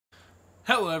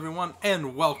Hello everyone,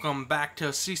 and welcome back to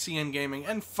CCN Gaming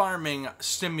and Farming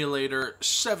Simulator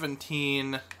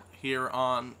 17 here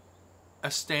on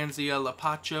Estencia,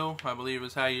 Lapacho, I believe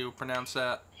is how you pronounce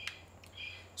that.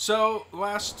 So,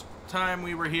 last time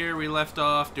we were here, we left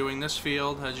off doing this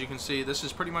field. As you can see, this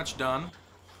is pretty much done.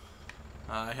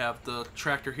 I have the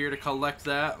tractor here to collect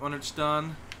that when it's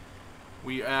done.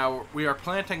 We are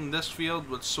planting this field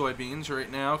with soybeans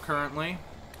right now, currently.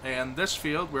 And this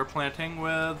field we're planting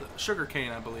with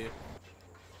sugarcane, I believe.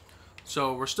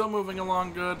 So we're still moving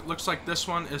along good. Looks like this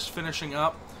one is finishing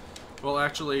up. We'll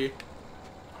actually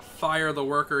fire the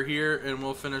worker here and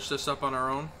we'll finish this up on our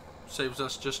own. Saves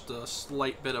us just a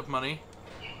slight bit of money.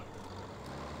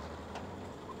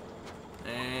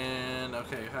 And,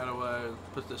 okay, how do I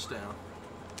put this down?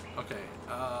 Okay,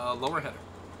 lower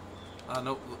header.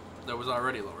 Nope, that was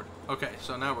already lowered. Okay,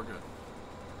 so now we're good.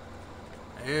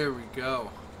 There we go.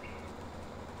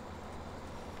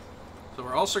 So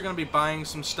we're also going to be buying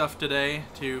some stuff today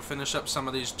to finish up some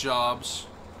of these jobs.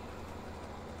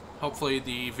 Hopefully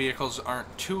the vehicles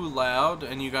aren't too loud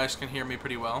and you guys can hear me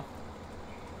pretty well.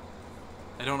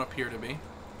 They don't appear to be.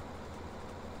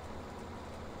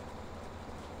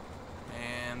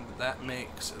 And that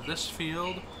makes this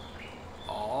field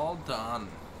all done.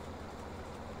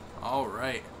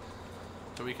 Alright.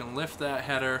 So we can lift that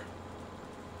header.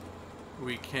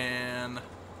 We can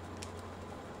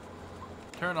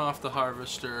turn off the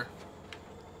harvester.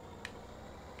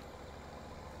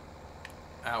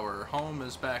 Our home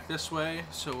is back this way,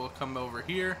 so we'll come over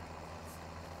here.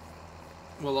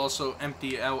 We'll also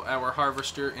empty out our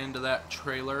harvester into that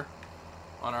trailer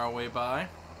on our way by.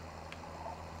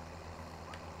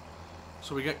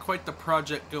 So we got quite the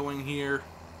project going here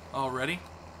already.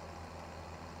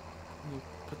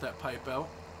 Put that pipe out.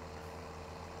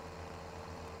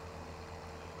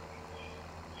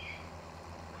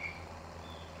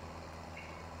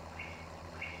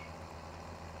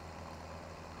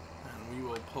 We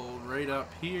will pull right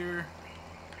up here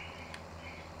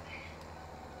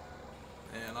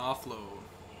and offload.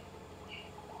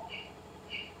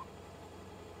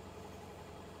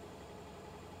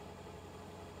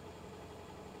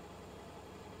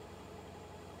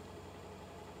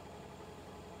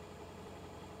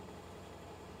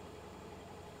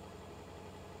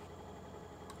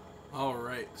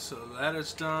 Alright, so that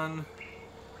is done.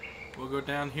 We'll go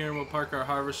down here and we'll park our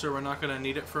harvester. We're not going to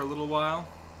need it for a little while.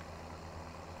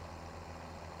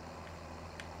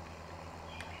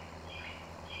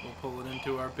 We'll pull it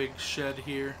into our big shed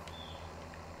here.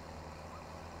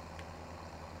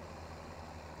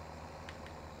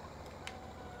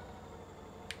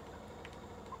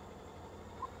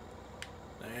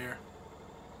 There.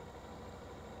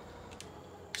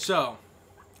 So,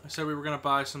 I said we were going to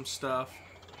buy some stuff.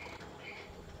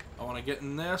 I want to get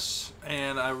in this,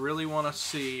 and I really want to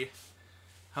see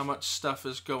how much stuff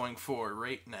is going for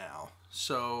right now.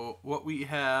 So, what we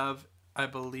have, I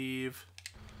believe,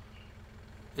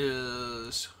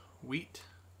 is wheat.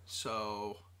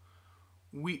 So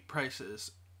wheat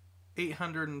prices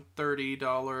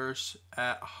 $830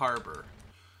 at Harbor.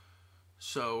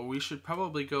 So we should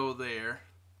probably go there.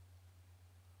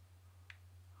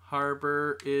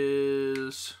 Harbor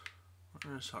is,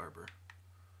 where's Harbor?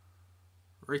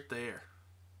 Right there.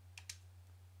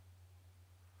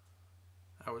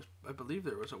 I believe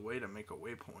there was a way to make a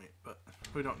waypoint, but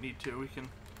we don't need to. We can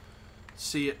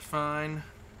see it fine.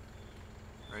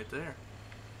 Right there.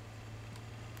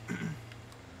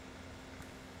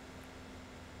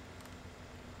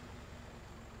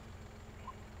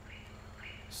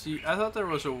 See, I thought there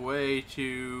was a way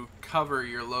to cover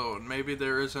your load. Maybe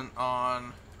there isn't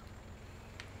on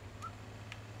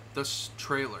this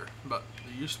trailer, but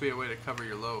there used to be a way to cover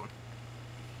your load.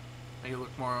 Make it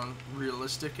look more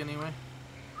realistic anyway.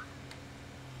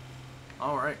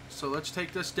 Alright, so let's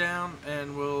take this down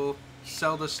and we'll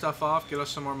sell this stuff off, get us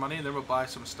some more money, and then we'll buy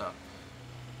some stuff.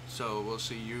 So we'll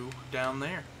see you down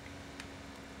there.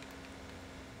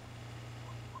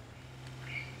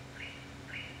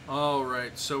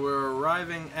 Alright, so we're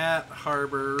arriving at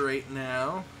Harbor right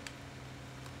now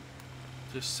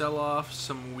to sell off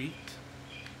some wheat.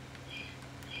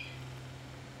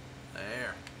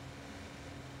 There.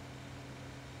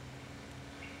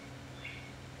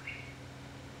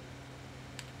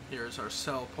 Here's our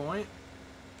sell point.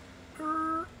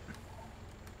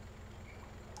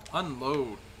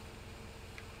 Unload.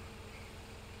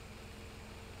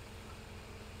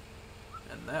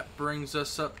 And that brings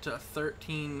us up to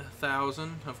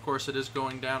 13,000. Of course, it is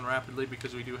going down rapidly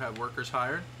because we do have workers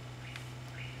hired.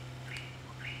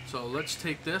 So let's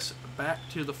take this back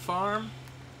to the farm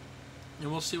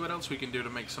and we'll see what else we can do to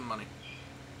make some money.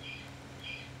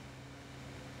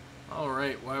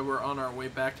 Alright, while we're on our way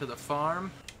back to the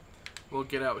farm, we'll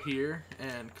get out here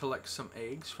and collect some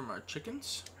eggs from our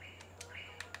chickens.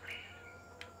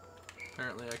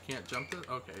 Apparently I can't jump it.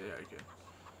 Okay, yeah, I can.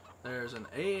 There's an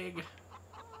egg.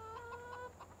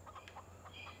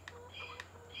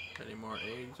 Any more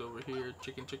eggs over here?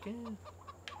 Chicken, chicken.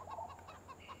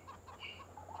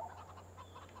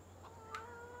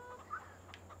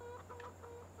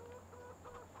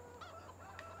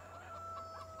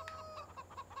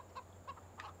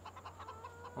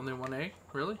 Only one egg?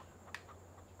 Really?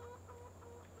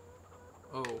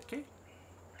 Okay.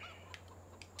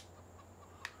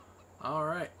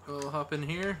 Alright, we'll hop in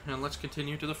here and let's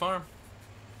continue to the farm.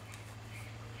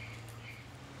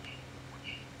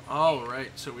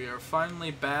 Alright, so we are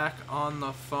finally back on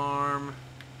the farm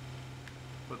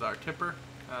with our tipper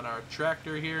and our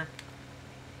tractor here.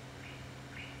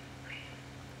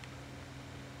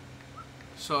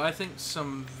 So I think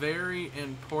some very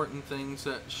important things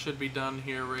that should be done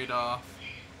here right off.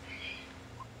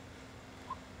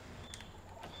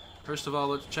 First of all,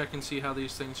 let's check and see how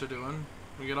these things are doing.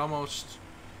 We get almost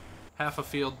half a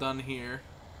field done here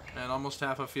and almost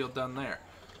half a field done there.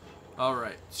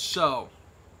 Alright, so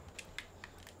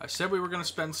I said we were going to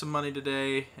spend some money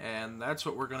today, and that's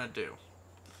what we're going to do.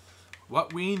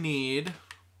 What we need,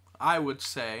 I would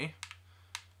say,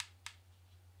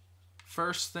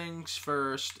 first things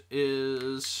first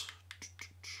is,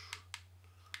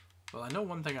 well, I know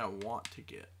one thing I want to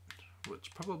get,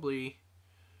 which probably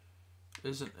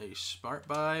isn't a smart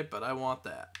buy, but I want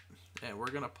that. And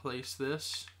we're going to place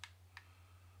this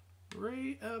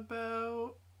right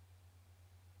about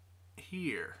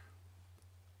here.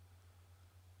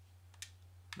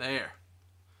 There.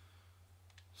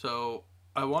 So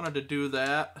I wanted to do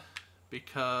that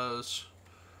because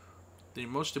the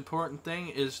most important thing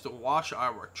is to wash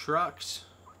our trucks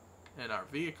and our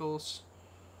vehicles.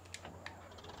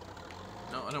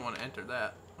 No, I don't want to enter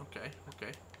that. Okay,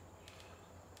 okay.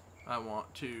 I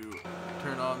want to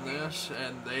turn on this,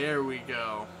 and there we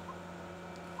go.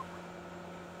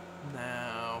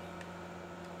 Now,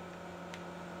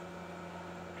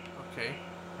 okay,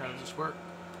 how does this work?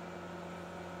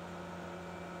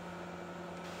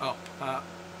 Oh,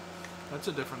 that's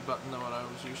a different button than what I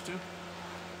was used to.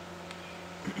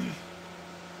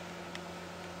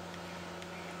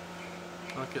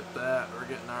 Look at that, we're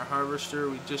getting our harvester.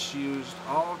 We just used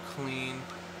all clean.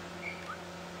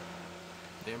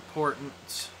 The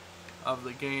importance of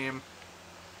the game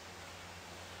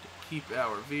to keep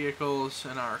our vehicles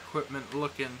and our equipment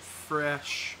looking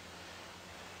fresh.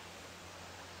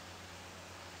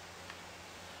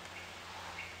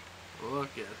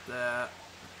 Look at that.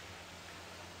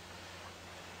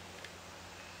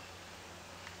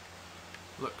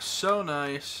 Looks so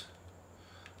nice.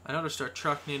 I noticed our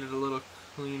truck needed a little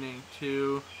cleaning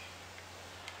too.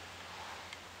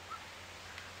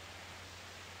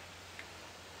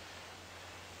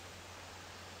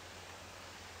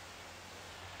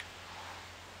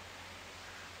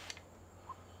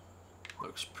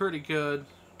 Looks pretty good.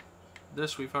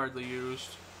 This we've hardly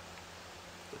used.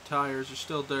 The tires are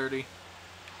still dirty.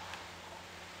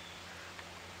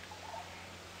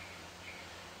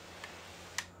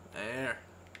 There.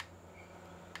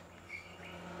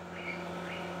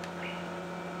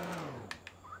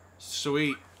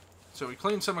 Sweet. So we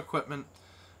cleaned some equipment.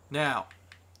 Now,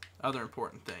 other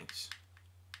important things.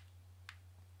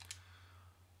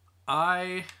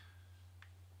 I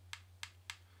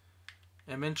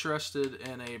am interested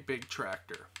in a big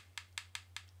tractor.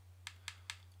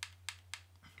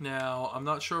 Now, I'm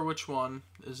not sure which one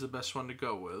is the best one to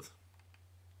go with.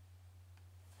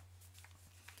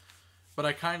 But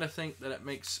I kind of think that it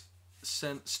makes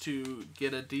sense to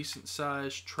get a decent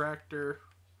sized tractor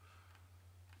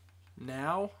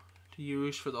now to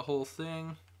use for the whole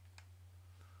thing.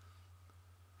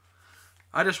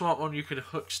 I just want one you could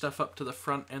hook stuff up to the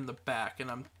front and the back, and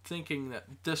I'm thinking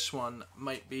that this one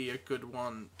might be a good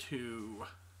one to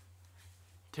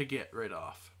get right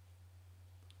off.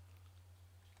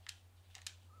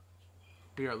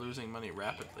 We are losing money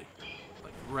rapidly.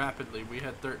 Like, rapidly. We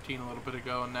had 13 a little bit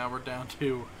ago, and now we're down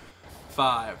to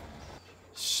 5.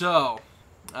 So,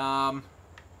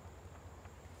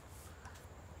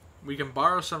 we can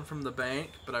borrow some from the bank,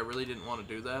 but I really didn't want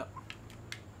to do that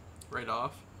right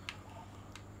off.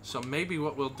 So maybe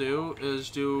what we'll do is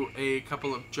do a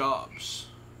couple of jobs.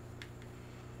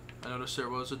 I noticed there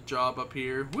was a job up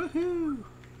here. Woohoo!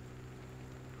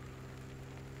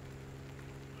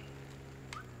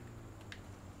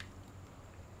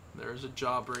 There's a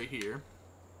job right here.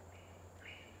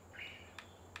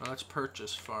 Well, let's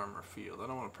purchase farmer field. I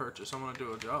don't want to purchase. I want to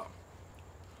do a job.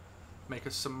 Make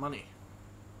us some money.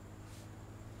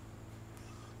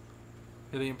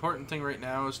 Yeah, the important thing right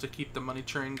now is to keep the money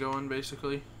train going,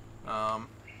 basically. That's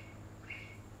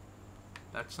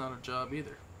not a job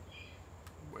either.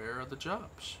 Where are the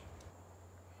jobs?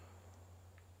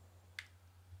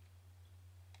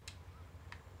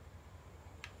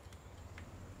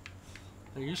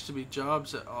 There used to be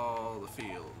jobs at all the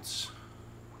fields.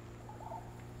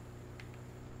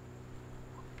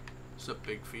 It's a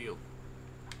big field.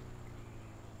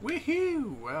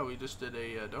 Woohoo! Wow, we just did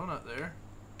a donut there.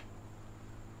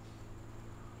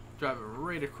 Driving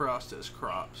right across his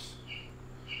crops.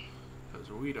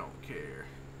 Because we don't care.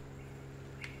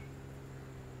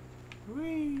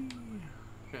 Whee!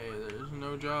 Okay, there's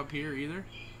no job here either.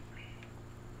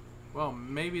 Well,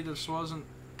 maybe this wasn't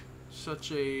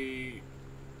such a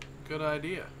good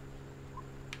idea.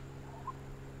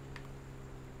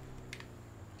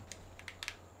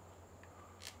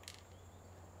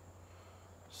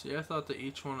 See, I thought that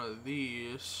each one of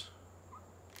these...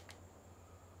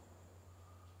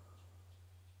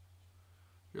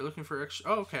 You're looking for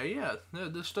extra... Oh, okay, yeah.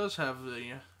 This does have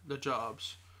the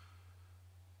jobs.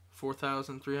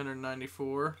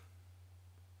 4,394.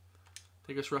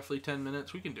 Take us roughly 10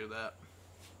 minutes. We can do that.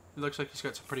 It looks like he's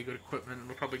got some pretty good equipment.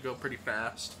 We'll probably go pretty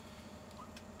fast.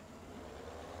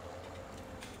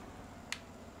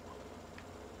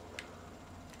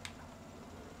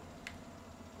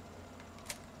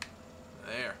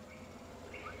 There.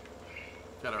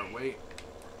 Got our weight.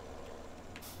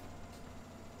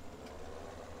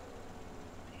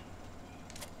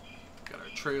 Got our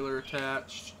trailer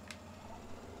attached.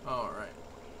 Alright.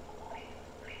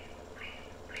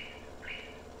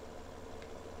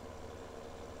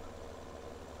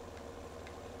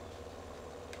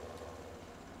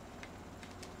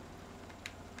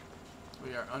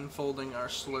 We are unfolding our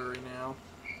slurry now.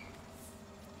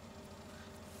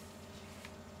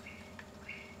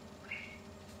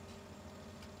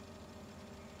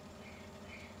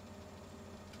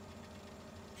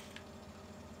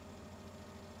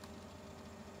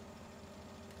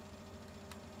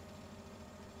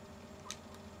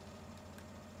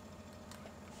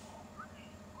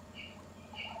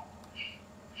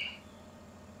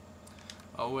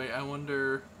 Oh wait, I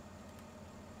wonder...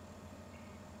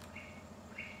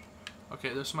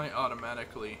 Okay, this might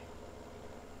automatically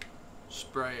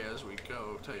spray as we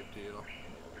go type deal.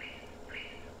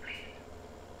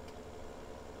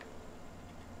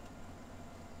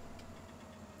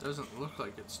 Doesn't look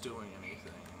like it's doing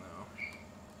anything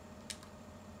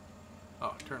though.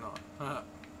 Oh, turn on.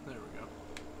 There we go.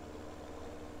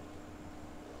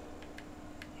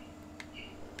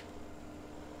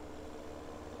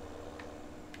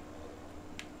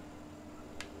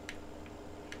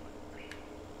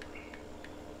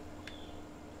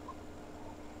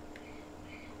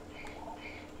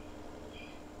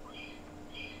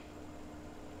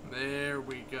 There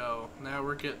we go. Now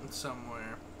we're getting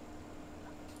somewhere.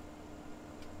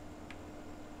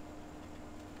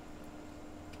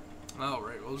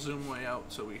 Alright, we'll zoom way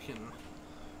out so we can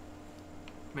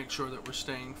make sure that we're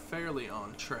staying fairly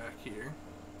on track here.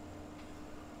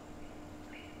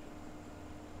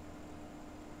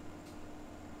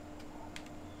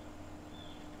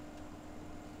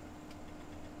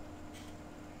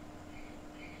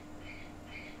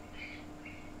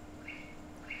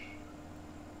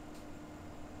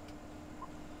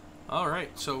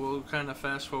 Alright, so we'll kind of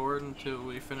fast forward until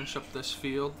we finish up this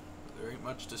field. There ain't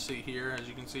much to see here. As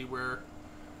you can see, we're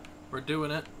doing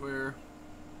it. We're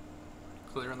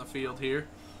clearing the field here.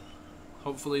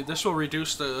 Hopefully this will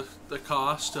reduce the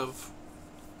cost of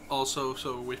also,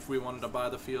 so if we wanted to buy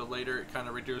the field later, it kind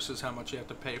of reduces how much you have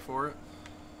to pay for it.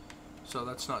 So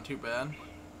that's not too bad.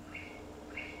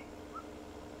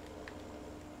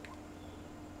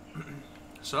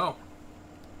 So,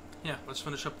 yeah, let's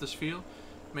finish up this field,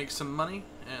 make some money,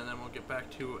 and then we'll get back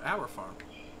to our farm.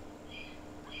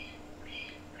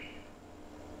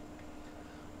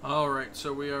 Alright,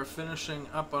 so we are finishing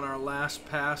up on our last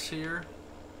pass here,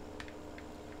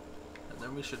 and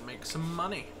then we should make some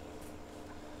money.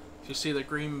 If you see the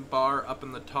green bar up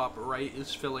in the top right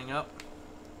is filling up,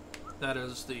 that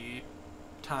is the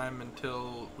time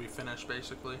until we finish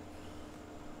basically.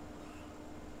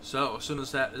 So as soon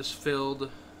as that is filled,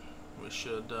 we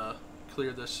should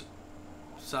clear this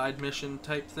side mission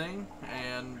type thing,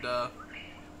 and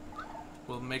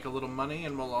we'll make a little money,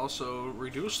 and we'll also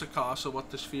reduce the cost of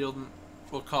what this field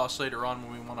will cost later on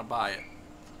when we want to buy it.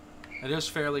 It is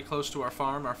fairly close to our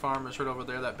farm. Our farm is right over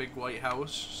there, that big white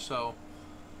house, so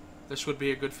this would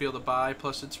be a good field to buy,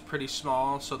 plus it's pretty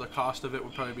small, so the cost of it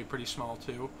would probably be pretty small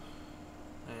too.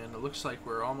 And it looks like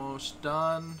we're almost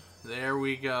done. There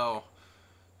we go.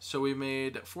 So we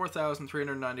made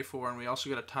 4,394, and we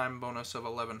also get a time bonus of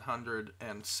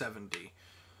 1,170.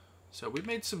 So we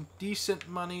made some decent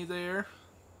money there.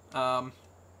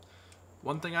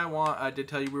 One thing I did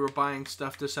tell you we were buying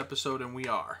stuff this episode, and we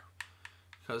are.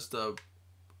 Because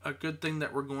a good thing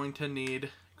that we're going to need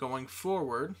going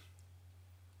forward,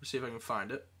 let's see if I can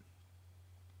find it,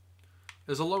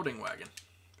 is a loading wagon.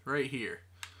 Right here.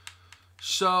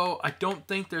 So, I don't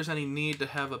think there's any need to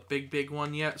have a big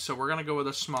one yet, so we're going to go with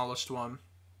the smallest one.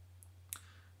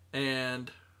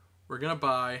 And we're going to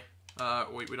buy,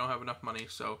 wait, we don't have enough money,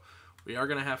 so we are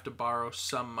going to have to borrow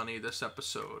some money this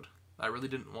episode. I really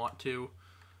didn't want to,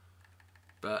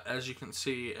 but as you can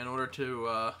see, in order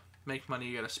to make money,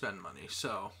 you got to spend money.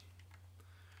 So,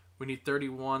 we need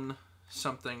 31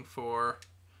 something for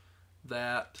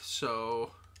that,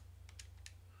 so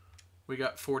we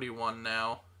got 41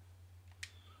 now.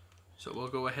 So we'll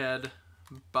go ahead,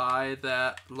 buy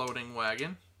that loading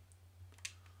wagon.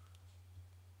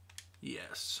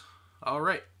 Yes.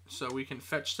 Alright, so we can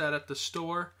fetch that at the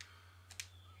store.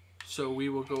 So we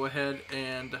will go ahead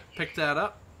and pick that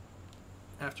up.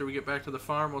 After we get back to the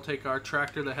farm, we'll take our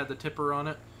tractor that had the tipper on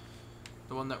it.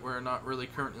 The one that we're not really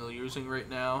currently using right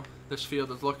now. This field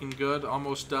is looking good,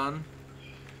 almost done.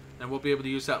 And we'll be able to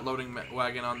use that loading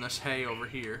wagon on this hay over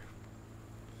here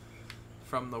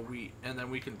from the wheat, and then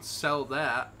we can sell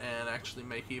that and actually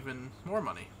make even more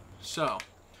money. So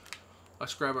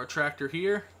let's grab our tractor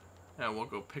here and we'll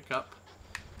go pick up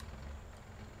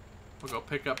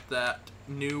that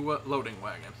new loading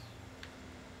wagon.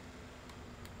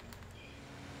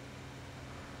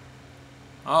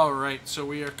 Alright, so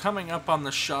we are coming up on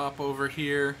the shop over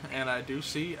here, and I do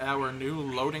see our new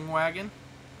loading wagon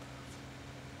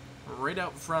right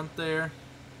out front there.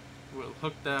 We'll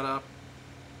hook that up,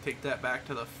 take that back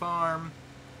to the farm,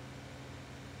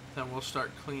 then we'll start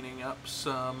cleaning up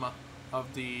some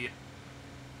of the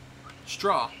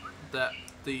straw that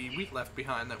the wheat left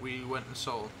behind that we went and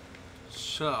sold.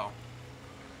 So,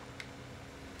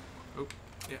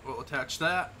 yeah, we'll attach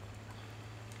that.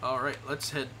 Alright, let's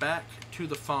head back to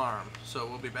the farm. So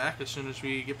we'll be back as soon as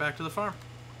we get back to the farm.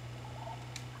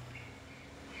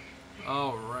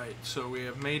 Alright, so we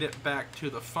have made it back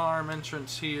to the farm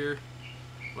entrance here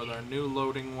with our new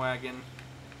loading wagon.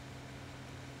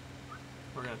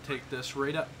 We're going to take this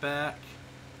right up back,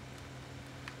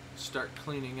 start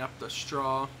cleaning up the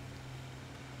straw.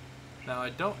 Now I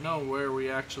don't know where we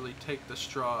actually take the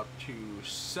straw to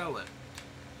sell it,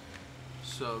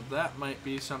 so that might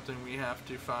be something we have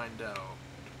to find out,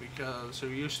 because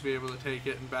we used to be able to take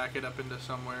it and back it up into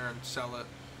somewhere and sell it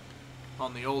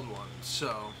on the old one,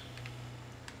 so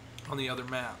on the other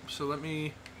map. So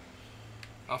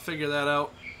I'll figure that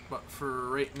out. But for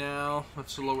right now,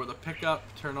 let's lower the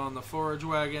pickup, turn on the forage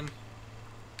wagon,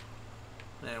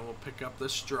 and we'll pick up the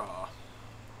straw.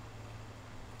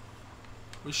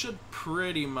 We should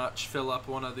pretty much fill up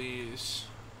one of these.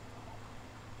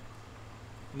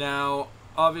 Now,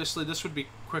 obviously this would be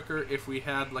quicker if we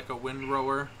had like a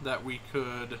windrower that we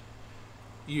could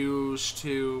use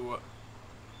to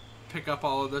pick up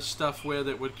all of this stuff with.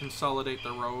 It would consolidate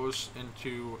the rows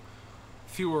into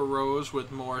fewer rows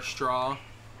with more straw.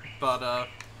 But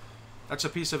that's a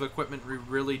piece of equipment we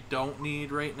really don't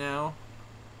need right now.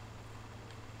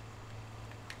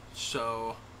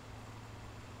 So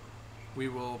we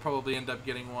will probably end up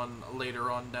getting one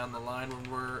later on down the line when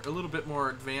we're a little bit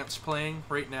more advanced playing.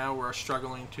 Right now we're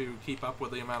struggling to keep up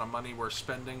with the amount of money we're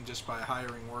spending just by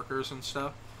hiring workers and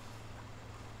stuff.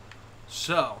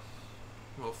 So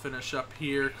we'll finish up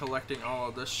here collecting all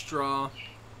of this straw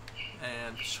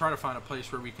and try to find a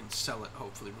place where we can sell it,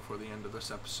 hopefully, before the end of this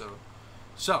episode.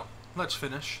 So, let's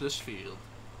finish this field.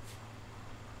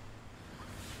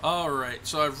 Alright,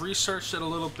 so I've researched it a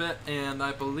little bit, and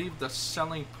I believe the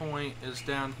selling point is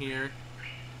down here.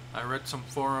 I read some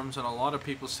forums, and a lot of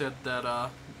people said that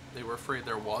they were afraid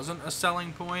there wasn't a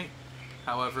selling point.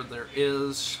 However, there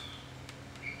is,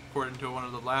 according to one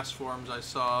of the last forums I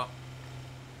saw.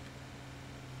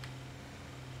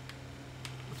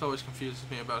 It always confuses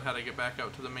me about how to get back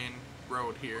out to the main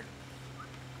road here.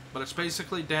 But it's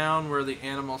basically down where the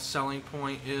animal selling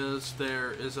point is.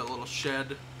 There is a little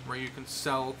shed where you can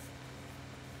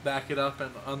back it up and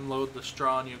unload the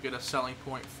straw, and you get a selling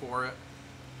point for it.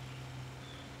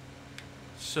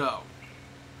 So,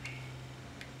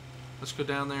 let's go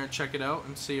down there and check it out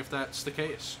and see if that's the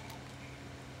case.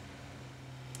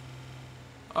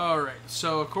 Alright,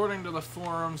 so according to the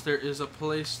forums, there is a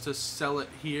place to sell it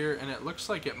here, and it looks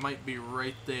like it might be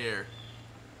right there.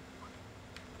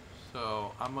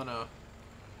 So, I'm gonna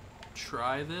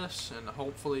try this, and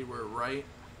hopefully we're right.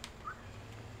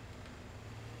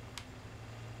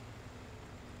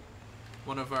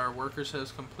 One of our workers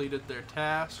has completed their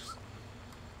tasks.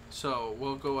 So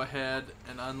we'll go ahead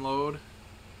and unload.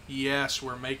 Yes,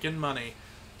 we're making money.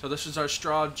 So this is our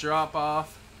straw drop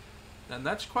off. And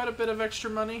that's quite a bit of extra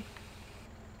money.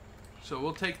 So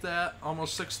we'll take that,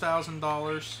 almost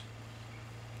 $6,000.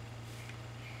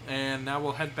 And now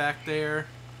we'll head back there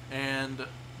and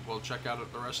we'll check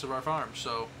out the rest of our farm.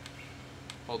 So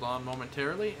hold on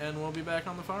momentarily and we'll be back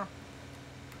on the farm.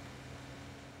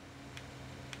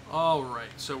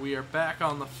 Alright, so we are back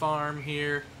on the farm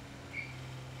here.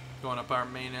 Going up our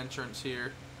main entrance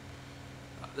here.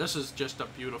 This is just a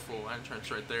beautiful entrance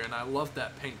right there, and I love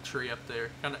that pink tree up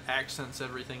there. Kind of accents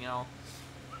everything else.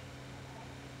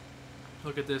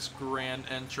 Look at this grand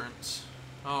entrance.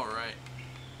 Alright.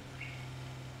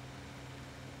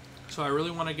 So I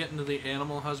really want to get into the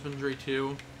animal husbandry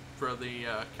too, for the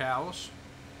cows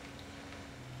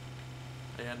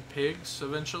and pigs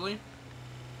eventually.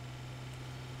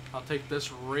 I'll take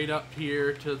this right up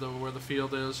here to where the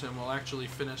field is, and we'll actually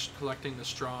finish collecting the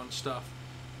straw and stuff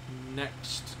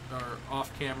next, or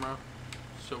off camera,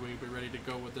 so we'll be ready to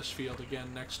go with this field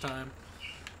again next time.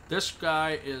 This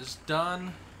guy is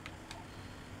done,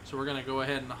 so we're going to go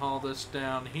ahead and haul this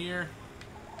down here.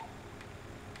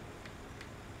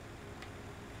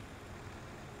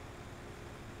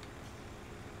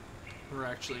 We're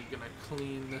actually going to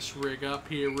clean this rig up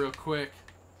here real quick.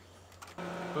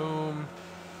 Boom.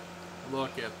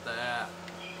 Look at that.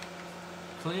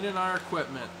 Cleaning our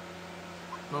equipment.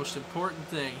 Most important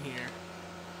thing here.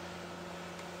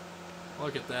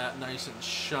 Look at that. Nice and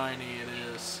shiny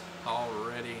it is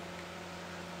already.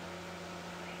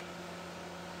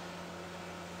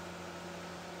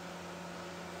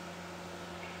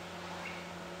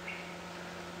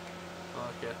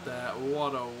 Look at that.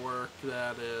 What a work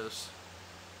that is.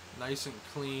 Nice and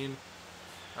clean.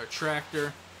 Our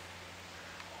tractor.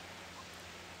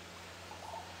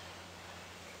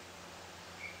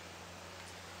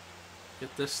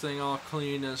 Get this thing all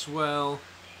clean as well.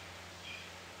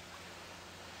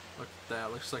 Look at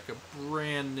that. Looks like a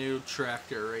brand new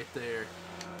tractor right there.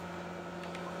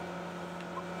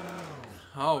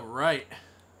 Alright.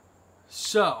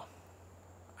 So,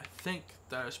 I think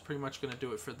that is pretty much going to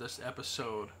do it for this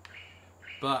episode.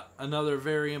 But another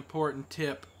very important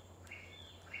tip.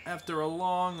 After a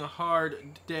long,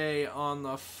 hard day on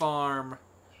the farm,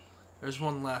 there's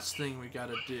one last thing we got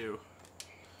to do.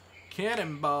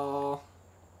 Cannonball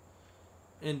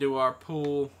into our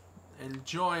pool,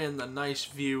 enjoying the nice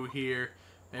view here.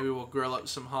 Maybe we'll grill up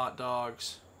some hot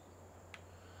dogs.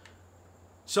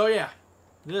 So yeah,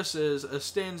 this is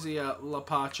Estencia,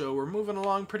 Lapacho. We're moving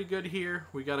along pretty good here.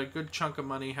 We got a good chunk of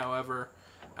money. However,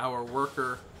 our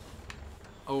worker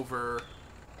over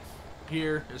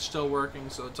here is still working,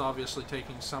 so it's obviously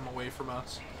taking some away from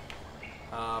us.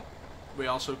 We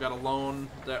also got a loan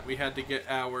that we had to get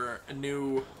our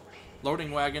new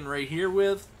loading wagon right here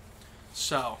with.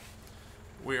 So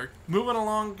we're moving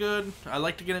along good. I'd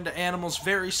like to get into animals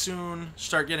very soon.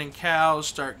 Start getting cows,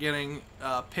 start getting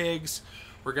pigs.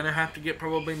 We're gonna have to get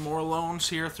probably more loans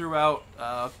here throughout.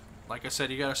 Like I said,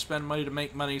 you gotta spend money to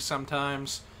make money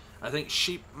sometimes. I think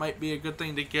sheep might be a good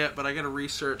thing to get, but I gotta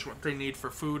research what they need for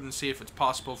food and see if it's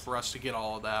possible for us to get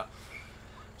all of that.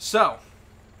 So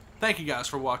thank you guys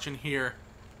for watching here.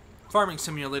 Farming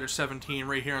Simulator 17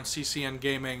 right here on CCN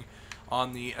Gaming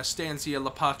on the Estencia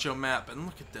Lapacho map. And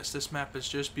look at this. This map is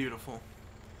just beautiful.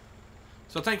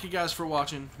 So thank you guys for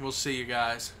watching. We'll see you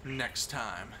guys next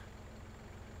time.